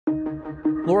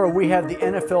Laura, we have the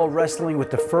NFL wrestling with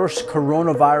the first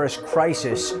coronavirus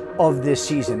crisis of this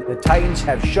season. The Titans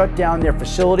have shut down their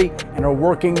facility and are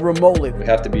working remotely. We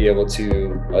have to be able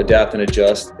to adapt and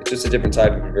adjust. It's just a different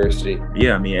type of adversity.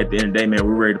 Yeah, I mean, at the end of the day, man,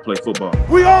 we're ready to play football.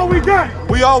 We all we got.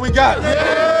 We all we got.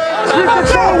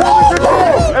 Yeah.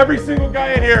 Every single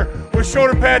guy in here with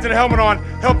shoulder pads and a helmet on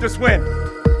helped us win.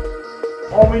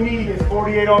 All we need is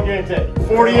 48 on game day.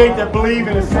 48 that believe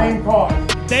in the same cause.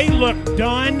 They look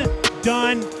done.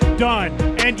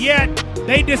 And yet,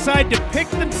 they decide to pick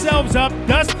themselves up,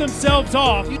 dust themselves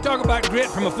off. You talk about grit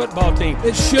from a football team.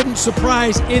 It shouldn't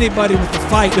surprise anybody with the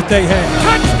fight that they had.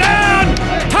 Touchdown,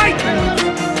 Titans!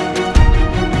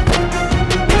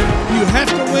 You have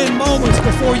to win moments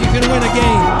before you can win a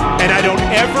game. And I don't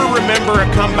ever remember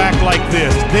a comeback like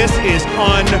this. This is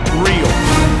unreal.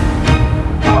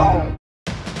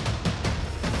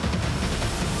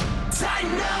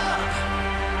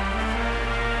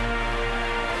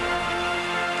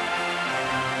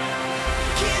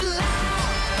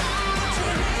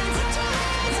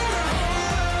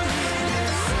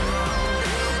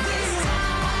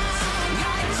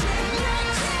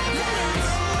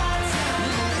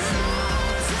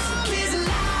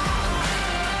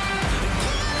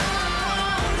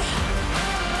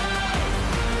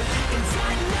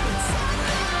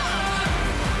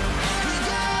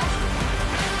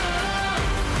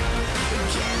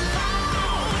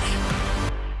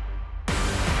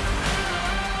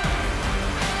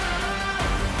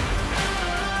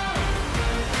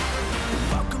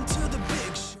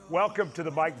 Welcome to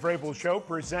the Mike Vrabel Show,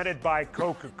 presented by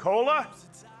Coca-Cola.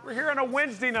 We're here on a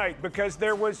Wednesday night because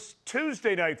there was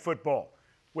Tuesday night football.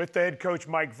 With the head coach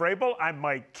Mike Vrabel, I'm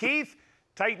Mike Keith.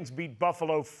 Titans beat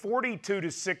Buffalo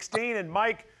 42-16. And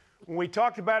Mike, when we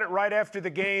talked about it right after the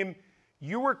game,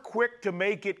 you were quick to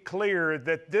make it clear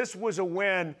that this was a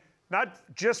win, not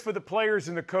just for the players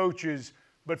and the coaches,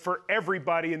 but for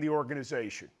everybody in the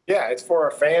organization. Yeah, it's for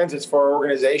our fans, it's for our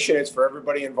organization, it's for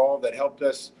everybody involved that helped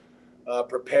us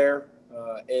prepare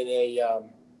in a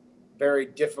very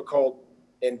difficult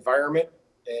environment,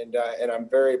 and I'm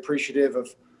very appreciative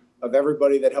of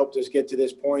everybody that helped us get to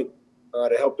this point,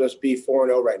 to help us be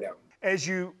 4-0 right now. As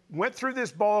you went through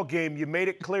this ball game, you made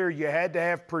it clear you had to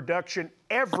have production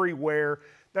everywhere.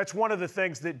 That's one of the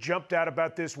things that jumped out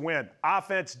about this win.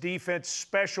 Offense, defense,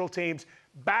 special teams,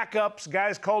 backups,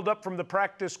 guys called up from the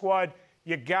practice squad.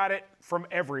 You got it from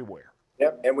everywhere.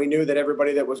 Yep, and we knew that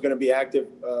everybody that was going to be active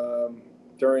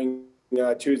during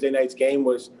Tuesday night's game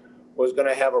was going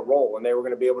to have a role, and they were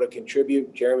going to be able to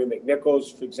contribute. Jeremy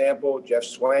McNichols, for example, Jeff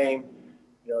Swain.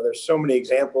 You know, there's so many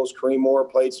examples. Kareem Moore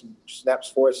played some snaps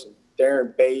for us, and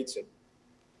Darren Bates,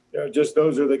 and just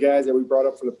those are the guys that we brought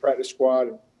up from the practice squad.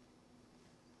 And,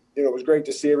 it was great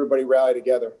to see everybody rally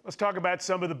together. Let's talk about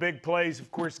some of the big plays.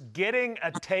 Of course, getting a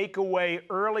takeaway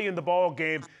early in the ball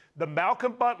game, the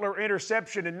Malcolm Butler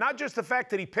interception, and not just the fact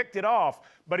that he picked it off,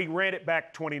 but he ran it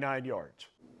back 29 yards.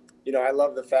 I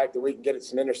love the fact that we can get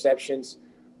some interceptions,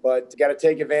 but got to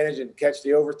take advantage and catch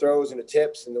the overthrows and the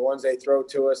tips and the ones they throw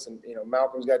to us. And,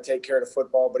 Malcolm's got to take care of the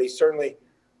football, but he certainly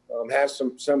has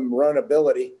some run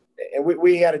ability. And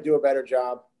we got to do a better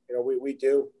job. We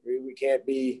do. We can't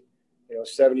be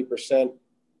 70%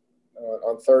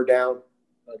 on third down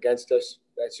against us.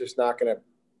 That's just not going to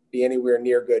be anywhere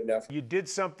near good enough. You did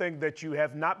something that you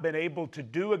have not been able to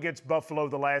do against Buffalo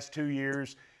the last 2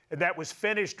 years, and that was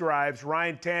finish drives.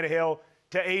 Ryan Tannehill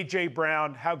to A.J.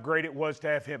 Brown, how great it was to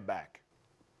have him back.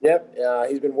 Yep,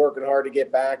 he's been working hard to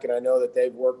get back, and I know that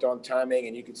they've worked on timing,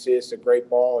 and you can see it's a great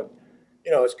ball. And,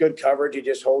 it's good coverage. He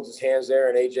just holds his hands there,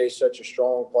 and A.J.'s such a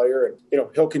strong player. And,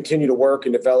 he'll continue to work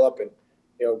and develop, and,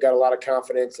 got a lot of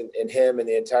confidence in him and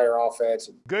the entire offense.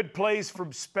 Good plays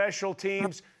from special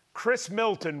teams. Chris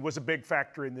Milton was a big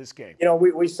factor in this game.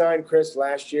 We signed Chris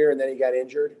last year, and then he got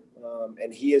injured.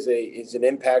 And he is an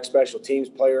impact special teams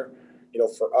player.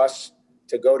 For us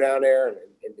to go down there and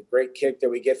the great kick that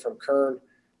we get from Kern,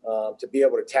 to be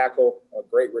able to tackle a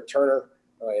great returner,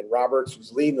 and Roberts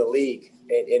was leading the league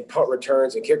in punt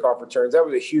returns and kickoff returns. That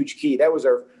was a huge key. That was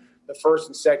the first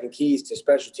and second keys to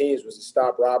special teams, was to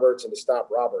stop Roberts and to stop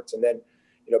Roberts. And then,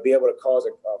 be able to cause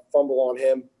a fumble on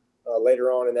him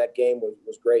later on in that game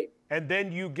was great. And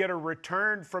then you get a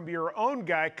return from your own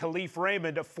guy, Khalif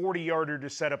Raymond, a 40-yarder to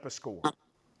set up a score.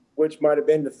 Which might have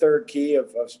been the third key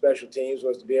of special teams,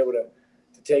 was to be able to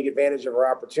take advantage of our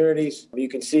opportunities. You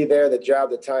can see there the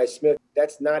job that Ty Smith,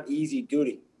 that's not easy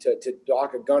duty to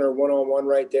block a gunner one-on-one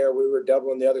right there. We were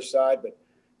doubling the other side, but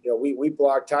we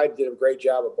blocked. Ty did a great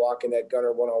job of blocking that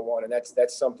gunner one-on-one, and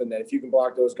that's something that if you can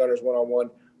block those gunners one-on-one,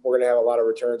 we're going to have a lot of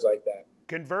returns like that.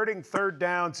 Converting third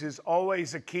downs is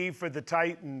always a key for the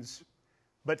Titans.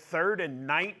 But 3rd and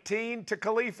 19 to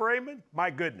Khalif Raymond? My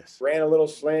goodness. Ran a little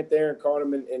slant there and caught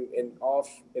him in off.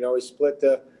 You know, he split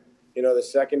the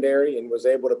secondary and was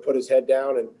able to put his head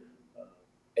down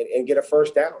and get a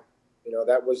first down. You know,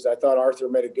 I thought Arthur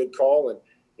made a good call, and,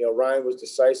 you know, Ryan was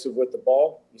decisive with the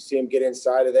ball. You see him get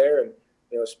inside of there and,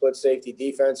 you know, split safety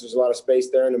defense. There's a lot of space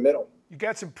there in the middle. You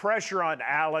got some pressure on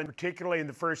Allen, particularly in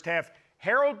the first half.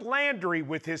 Harold Landry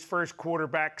with his first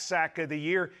quarterback sack of the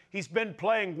year. He's been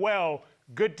playing well.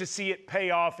 Good to see it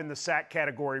pay off in the sack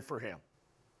category for him.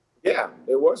 Yeah,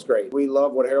 it was great. We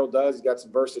love what Harold does. He's got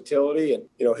some versatility, and,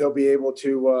 you know, he'll be able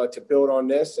to build on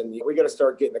this. And we got to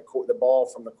start getting the ball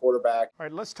from the quarterback. All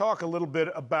right, let's talk a little bit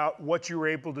about what you were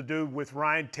able to do with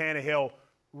Ryan Tannehill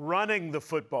running the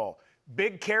football.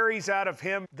 Big carries out of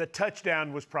him. The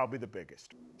touchdown was probably the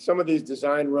biggest. Some of these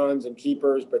design runs and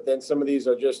keepers, but then some of these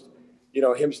are just, you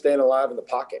know, him staying alive in the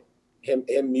pocket, him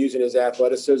using his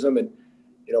athleticism. And,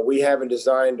 you know, we haven't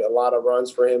designed a lot of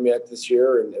runs for him yet this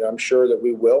year, and I'm sure that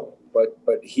we will.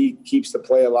 But he keeps the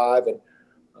play alive, and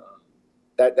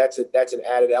that's an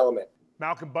added element.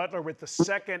 Malcolm Butler with the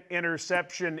second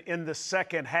interception in the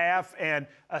second half and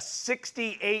a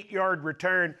 68-yard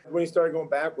return. When he started going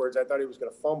backwards, I thought he was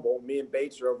going to fumble. Me and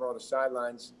Bates are over on the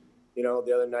sidelines, you know,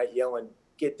 the other night yelling,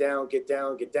 "Get down, get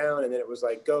down, get down," and then it was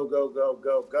like, go, go, go,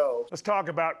 go, go. Let's talk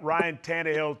about Ryan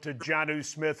Tannehill to Jonnu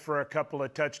Smith for a couple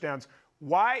of touchdowns.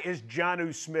 Why is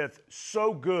Jonnu Smith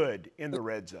so good in the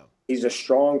red zone? He's a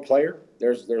strong player.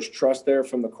 There's trust there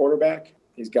from the quarterback.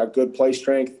 He's got good play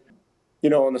strength. You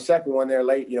know, on the second one there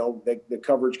late, you know, the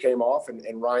coverage came off, and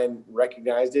Ryan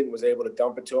recognized it and was able to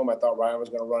dump it to him. I thought Ryan was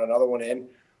going to run another one in,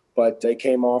 but they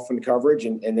came off in coverage,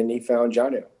 and then he found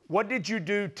Jonnu. What did you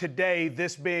do today,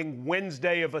 this being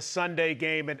Wednesday of a Sunday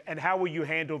game, and how will you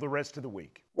handle the rest of the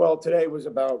week? Well, today was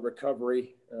about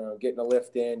recovery, getting a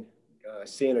lift in,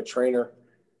 seeing a trainer.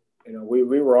 You know, we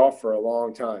were off for a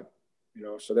long time, you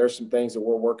know, so there's some things that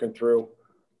we're working through,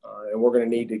 and we're going to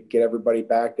need to get everybody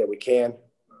back that we can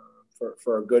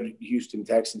for a good Houston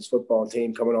Texans football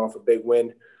team coming off a big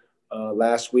win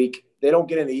last week. They don't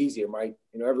get any easier, Mike.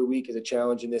 You know, every week is a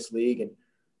challenge in this league, and,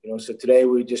 you know, so today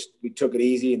we took it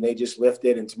easy, and they just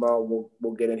lifted, and tomorrow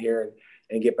we'll get in here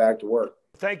and get back to work.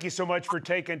 Thank you so much for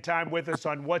taking time with us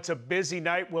on what's a busy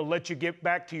night. We'll let you get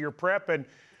back to your prep, and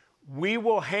we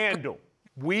will handle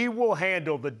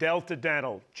the Delta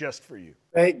Dental just for you.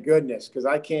 Thank goodness, because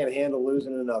I can't handle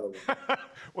losing another one.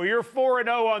 Well, you're 4-0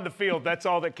 on the field. That's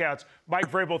all that counts.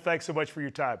 Mike Vrabel, thanks so much for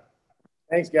your time.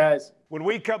 Thanks, guys. When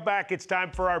we come back, it's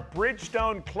time for our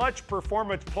Bridgestone Clutch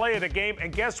Performance Play of the Game.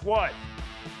 And guess what?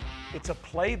 It's a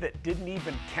play that didn't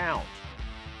even count,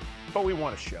 but we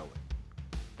want to show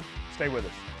it. Stay with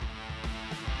us.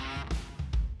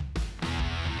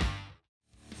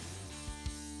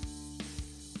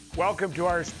 Welcome to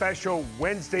our special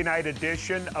Wednesday night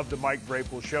edition of the Mike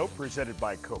Vrabel Show, presented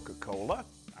by Coca-Cola.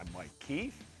 I'm Mike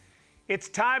Keith. It's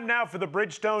time now for the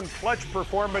Bridgestone Clutch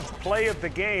Performance Play of the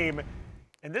Game.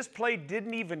 And this play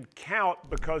didn't even count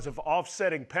because of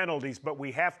offsetting penalties, but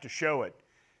we have to show it.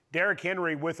 Derrick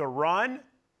Henry with a run.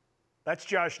 That's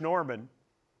Josh Norman.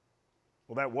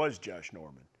 Well, that was Josh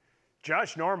Norman.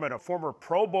 Josh Norman, a former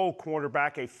Pro Bowl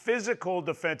cornerback, a physical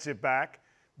defensive back,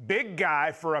 big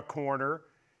guy for a corner.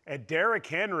 And Derrick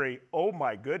Henry, oh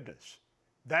my goodness,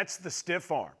 that's the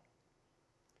stiff arm.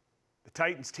 The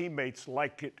Titans teammates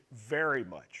liked it very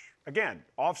much. Again,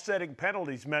 offsetting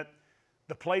penalties meant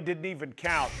the play didn't even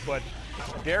count, but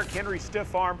Derrick Henry's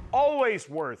stiff arm, always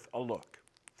worth a look.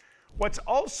 What's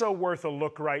also worth a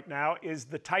look right now is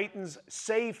the Titans'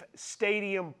 Safe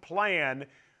Stadium plan,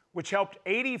 which helped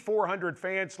 8,400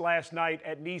 fans last night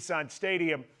at Nissan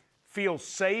Stadium feel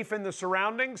safe in the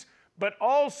surroundings, but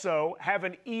also have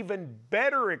an even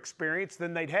better experience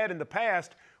than they'd had in the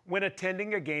past when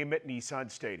attending a game at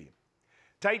Nissan Stadium.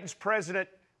 Titans president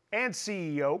and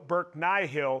CEO Burke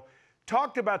Nihill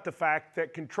talked about the fact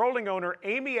that controlling owner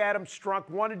Amy Adams Strunk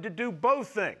wanted to do both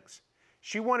things.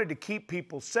 She wanted to keep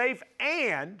people safe,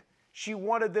 and she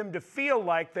wanted them to feel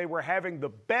like they were having the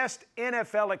best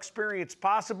NFL experience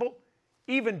possible,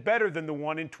 even better than the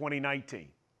one in 2019.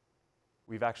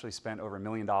 We've actually spent over $1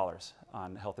 million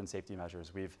on health and safety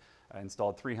measures. We've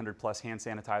installed 300 plus hand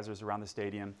sanitizers around the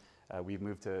stadium. We've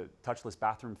moved to touchless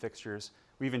bathroom fixtures.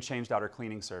 We even changed out our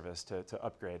cleaning service to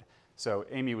upgrade. So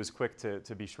Amy was quick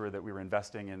to be sure that we were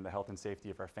investing in the health and safety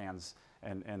of our fans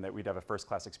and that we'd have a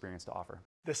first-class experience to offer.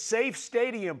 The Safe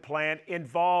Stadium plan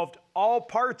involved all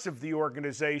parts of the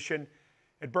organization,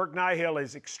 and Burke Nihill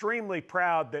is extremely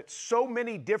proud that so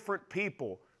many different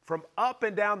people from up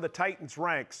and down the Titans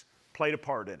ranks played a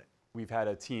part in it. We've had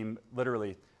a team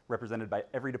literally represented by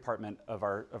every department of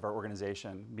our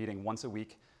organization, meeting once a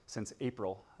week since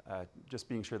April, just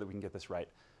being sure that we can get this right.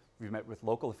 We've met with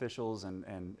local officials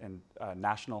and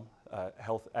national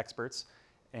health experts,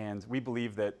 and we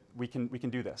believe that we can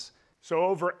do this. So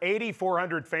over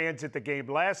 8,400 fans at the game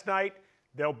last night.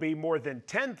 There'll be more than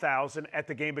 10,000 at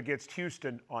the game against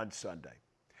Houston on Sunday.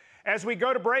 As we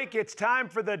go to break, it's time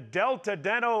for the Delta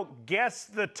Dental Guess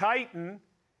the Titan.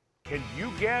 Can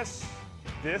you guess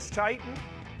this Titan?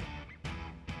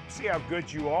 See how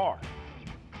good you are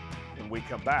when we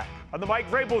come back on the Mike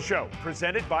Vrabel Show,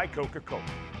 presented by Coca-Cola.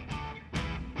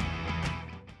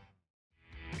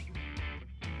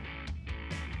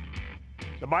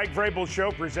 The Mike Vrabel Show,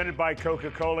 presented by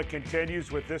Coca-Cola,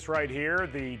 continues with this right here,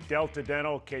 the Delta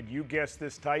Dental Can You Guess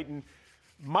This Titan?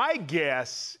 My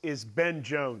guess is Ben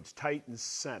Jones, Titans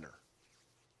center.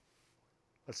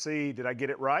 Let's see, did I get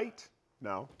it right?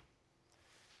 No.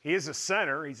 He is a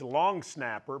center. He's a long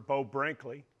snapper, Bo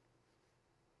Brinkley.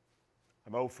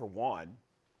 I'm 0 for 1,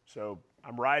 so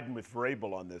I'm riding with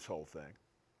Vrabel on this whole thing.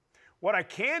 What I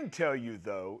can tell you,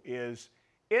 though, is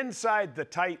Inside the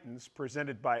Titans,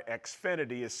 presented by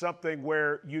Xfinity, is something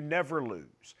where you never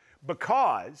lose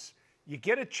because you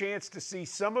get a chance to see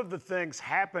some of the things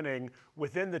happening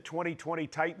within the 2020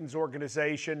 Titans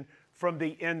organization from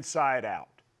the inside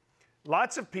out.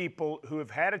 Lots of people who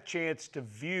have had a chance to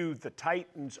view the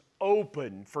Titans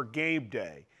open for game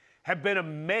day have been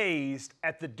amazed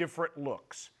at the different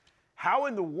looks. How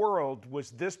in the world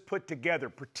was this put together,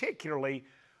 particularly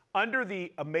under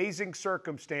the amazing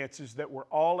circumstances that we're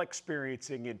all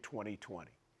experiencing in 2020?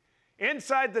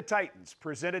 Inside the Titans,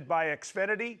 presented by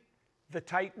Xfinity, the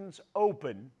Titans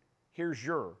open. Here's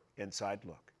your inside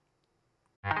look.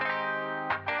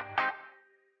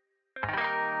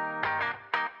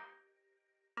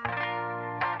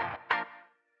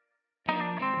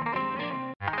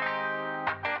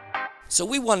 So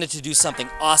we wanted to do something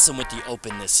awesome with the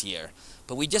Open this year,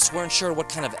 but we just weren't sure what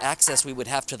kind of access we would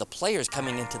have to the players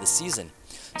coming into the season.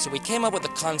 So we came up with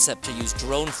a concept to use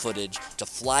drone footage to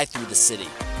fly through the city.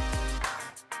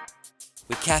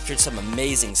 We captured some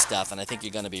amazing stuff, and I think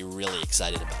you're going to be really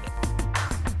excited about it.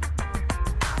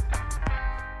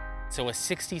 So a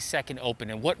 60-second Open,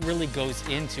 and what really goes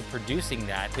into producing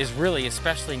that is really,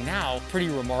 especially now, pretty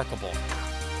remarkable.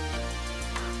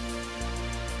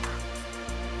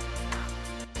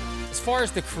 As far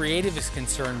as the creative is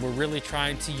concerned, we're really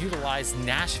trying to utilize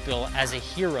Nashville as a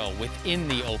hero within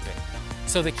the Open.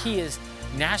 So the key is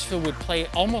Nashville would play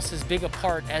almost as big a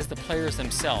part as the players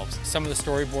themselves. Some of the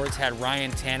storyboards had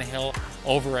Ryan Tannehill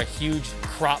over a huge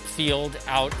crop field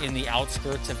out in the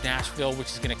outskirts of Nashville, which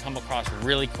is going to come across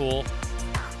really cool.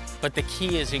 But the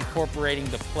key is incorporating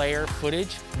the player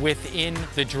footage within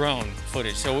the drone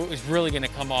footage. So it was really going to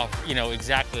come off,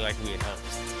 exactly like we had hoped.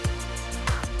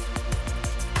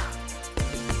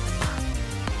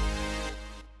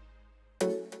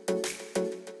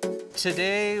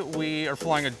 Today we are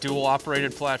flying a dual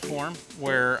operated platform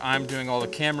where I'm doing all the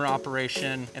camera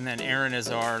operation and then Aaron is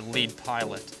our lead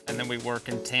pilot. And then we work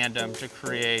in tandem to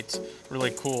create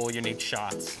really cool, unique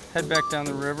shots. Head back down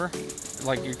the river,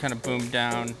 like you kind of boom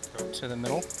down to the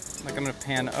middle. Like I'm gonna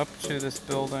pan up to this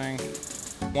building.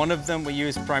 One of them we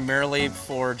use primarily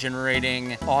for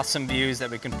generating awesome views that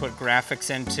we can put graphics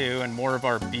into and more of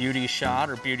our beauty shot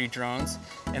or beauty drones.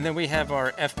 And then we have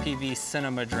our FPV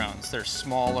cinema drones. They're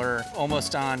smaller,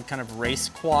 almost on kind of race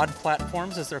quad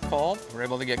platforms as they're called. We're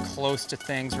able to get close to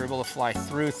things, we're able to fly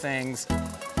through things.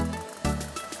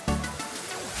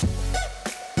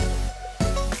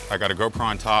 I got a GoPro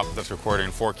on top that's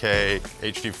recording 4K,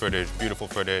 HD footage, beautiful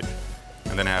footage.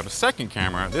 And then I have a second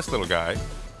camera, this little guy,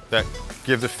 that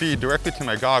gives a feed directly to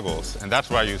my goggles, and that's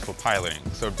what I use for piloting.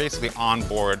 So basically on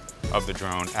board of the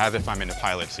drone as if I'm in the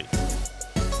pilot seat.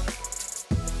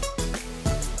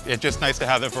 It's just nice to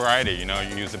have the variety, you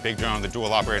use the big drone, the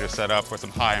dual operator setup for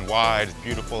some high and wide,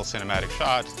 beautiful cinematic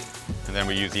shots, and then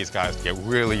we use these guys to get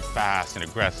really fast and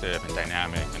aggressive and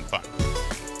dynamic and fun.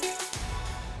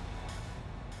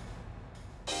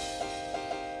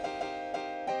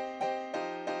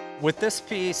 With this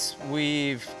piece,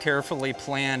 we've carefully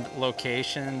planned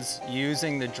locations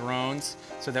using the drones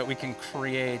so that we can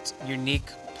create unique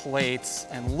plates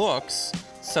and looks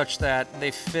such that they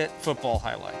fit football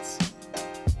highlights.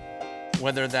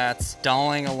 Whether that's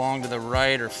dollying along to the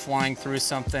right or flying through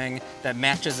something that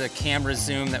matches a camera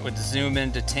zoom that would zoom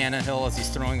into Tannehill as he's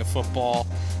throwing the football.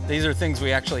 These are things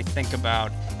we actually think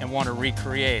about and want to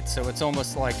recreate. So it's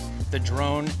almost like the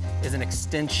drone is an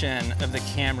extension of the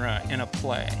camera in a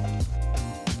play.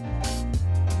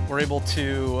 We're able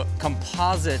to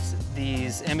composite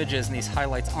these images and these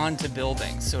highlights onto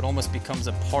buildings, so it almost becomes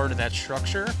a part of that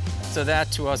structure. So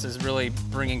that to us is really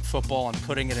bringing football and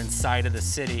putting it inside of the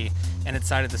city and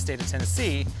inside of the state of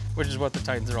Tennessee, which is what the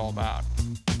Titans are all about.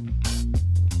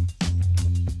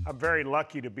 I'm very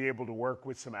lucky to be able to work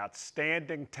with some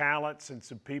outstanding talents and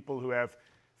some people who have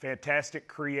fantastic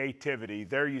creativity.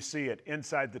 There you see it,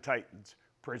 Inside the Titans,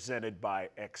 presented by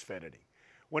Xfinity.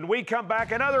 When we come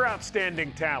back, another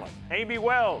outstanding talent, Amy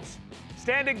Wells,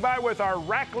 standing by with our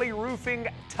Rackley Roofing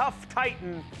tough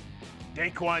Titan,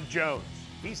 Daquan Jones.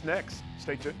 He's next.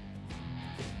 Stay tuned.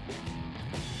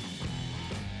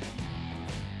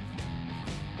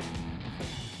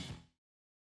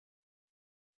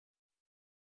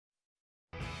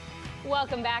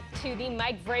 Welcome back to the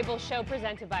Mike Vrabel Show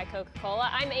presented by Coca-Cola.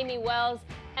 I'm Amy Wells,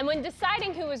 and when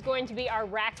deciding who was going to be our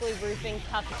Rackley Roofing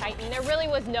Tough Titan, there really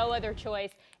was no other choice.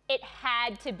 It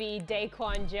had to be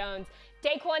Daquan Jones.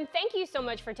 Daquan, thank you so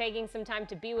much for taking some time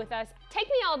to be with us. Take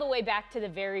me all the way back to the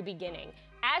very beginning.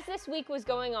 As this week was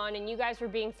going on and you guys were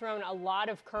being thrown a lot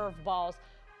of curveballs,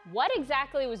 what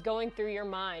exactly was going through your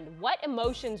mind? What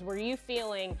emotions were you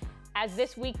feeling as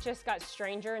this week just got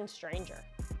stranger and stranger?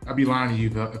 I'd be lying to you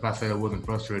if I said it wasn't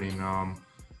frustrating.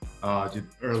 Just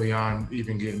early on,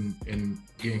 even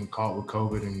getting caught with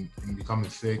COVID and becoming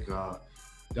sick,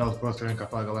 that was frustrating. I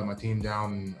felt like I let my team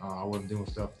down and I wasn't doing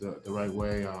stuff the right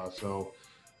way. So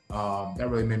that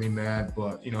really made me mad.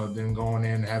 But then going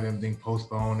in, having everything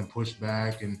postponed and pushed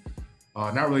back, and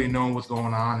not really knowing what's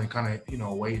going on, and kind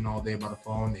of waiting all day by the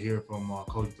phone to hear from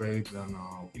Coach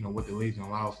Vrabel and what the league's gonna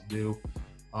allow us to do.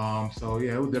 So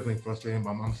yeah, it was definitely frustrating,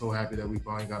 but I'm so happy that we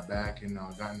finally got back and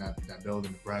got in that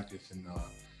building to practice and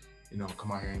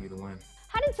come out here and get the win.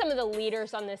 How did some of the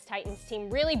leaders on this Titans team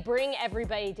really bring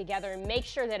everybody together and make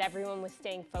sure that everyone was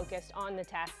staying focused on the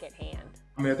task at hand?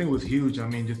 I mean, I think it was huge. I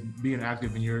mean, just being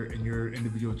active in your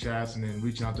individual chats and then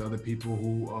reaching out to other people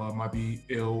who might be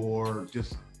ill or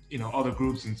just other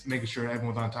groups and making sure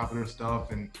everyone's on top of their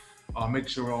stuff and making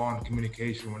sure we're all on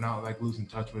communication. We're not like losing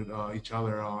touch with each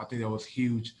other. I think that was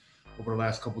huge over the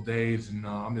last couple of days, and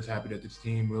I'm just happy that this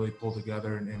team really pulled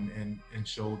together and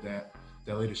showed that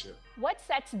leadership. What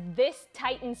sets this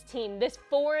Titans team, this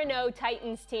 4-0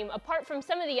 Titans team, apart from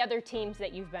some of the other teams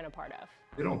that you've been a part of?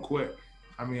 They don't quit.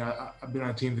 I mean, I've been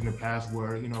on teams in the past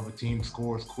where if a team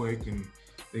scores quick and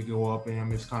they go up,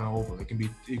 and it's kind of over. It can be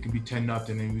 10-0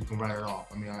 and we can write it off.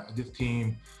 I mean, this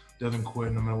team doesn't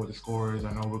quit no matter what the score is.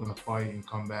 I know we're going to fight and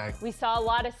come back. We saw a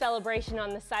lot of celebration on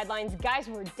the sidelines. Guys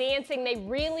were dancing. They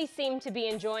really seemed to be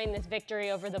enjoying this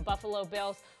victory over the Buffalo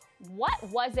Bills. What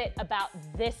was it about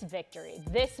this victory,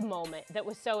 this moment, that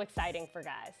was so exciting for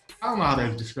guys? I don't know how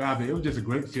to describe it. It was just a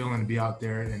great feeling to be out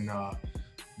there and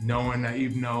knowing that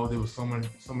even though there was so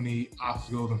many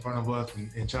obstacles in front of us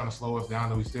and trying to slow us down,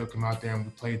 that we still come out there and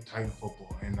we played Titan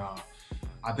football. And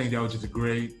I think that was just a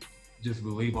great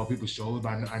relief on people's shoulders.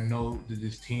 But I know that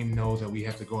this team knows that we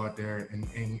have to go out there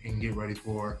and get ready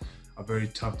for a very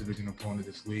tough division opponent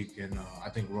this week, and I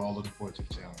think we're all looking forward to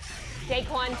the challenge.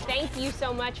 Daquan, thank you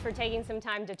so much for taking some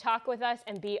time to talk with us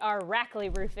and be our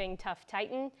Rackley Roofing Tough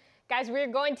Titan. Guys,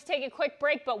 we're going to take a quick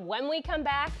break, but when we come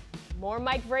back, more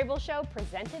Mike Vrabel Show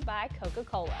presented by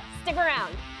Coca-Cola. Stick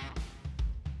around.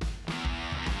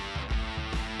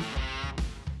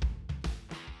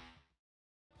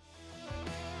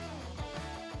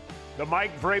 The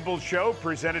Mike Vrabel Show,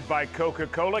 presented by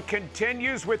Coca-Cola,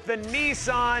 continues with the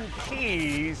Nissan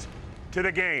keys to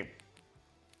the game.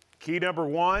 Key number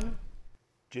 1,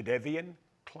 Jadeveon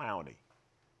Clowney.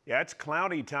 Yeah, it's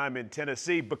Clowney time in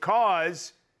Tennessee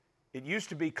because it used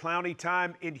to be Clowney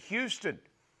time in Houston.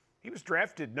 He was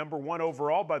drafted number 1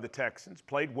 overall by the Texans,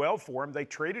 played well for him. They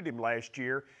traded him last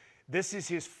year. This is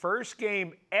his first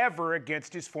game ever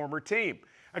against his former team.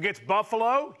 Against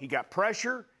Buffalo, he got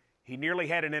pressure. He nearly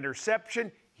had an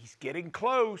interception. He's getting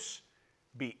close.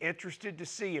 Be interested to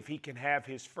see if he can have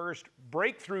his first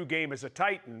breakthrough game as a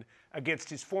Titan against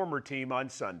his former team on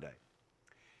Sunday.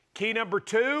 Key number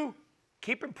 2,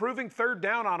 keep improving third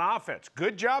down on offense.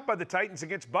 Good job by the Titans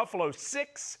against Buffalo,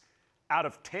 6 out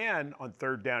of 10 on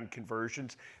third down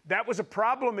conversions. That was a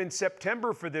problem in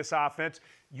September for this offense.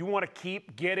 You want to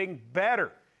keep getting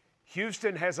better.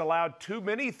 Houston has allowed too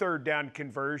many third down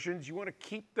conversions. You want to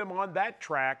keep them on that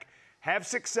track, have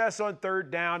success on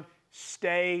third down,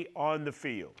 stay on the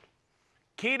field.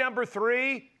 Key number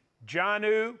 3,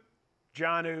 Jonnu.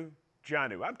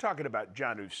 I'm talking about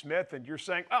Jonnu Smith, and you're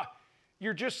saying,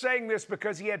 you're just saying this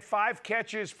because he had 5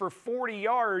 catches for 40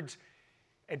 yards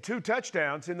and 2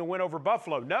 touchdowns in the win over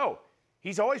Buffalo. No,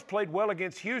 he's always played well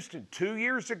against Houston. 2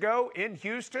 years ago in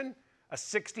Houston, a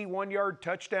 61-yard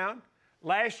touchdown.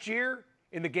 Last year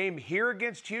In the game here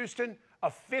against Houston,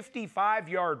 a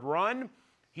 55-yard run.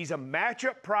 He's a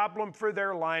matchup problem for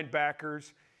their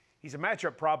linebackers. He's a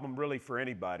matchup problem really for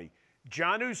anybody.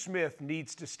 Jonnu Smith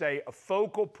needs to stay a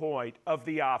focal point of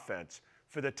the offense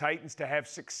for the Titans to have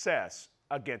success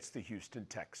against the Houston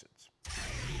Texans.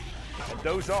 And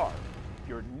those are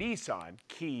your Nissan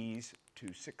keys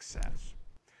to success.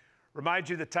 Remind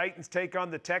you, the Titans take on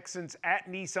the Texans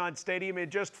at Nissan Stadium in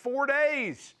just 4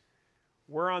 days.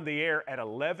 We're on the air at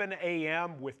 11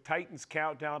 a.m. with Titans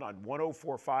Countdown on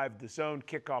 104.5 The Zone.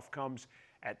 Kickoff comes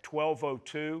at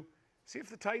 12:02. See if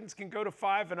the Titans can go to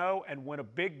 5-0 and win a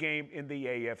big game in the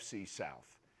AFC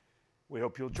South. We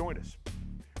hope you'll join us.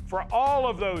 For all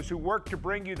of those who work to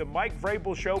bring you the Mike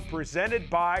Vrabel Show presented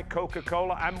by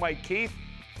Coca-Cola, I'm Mike Keith.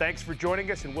 Thanks for joining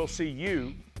us, and we'll see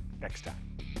you next time.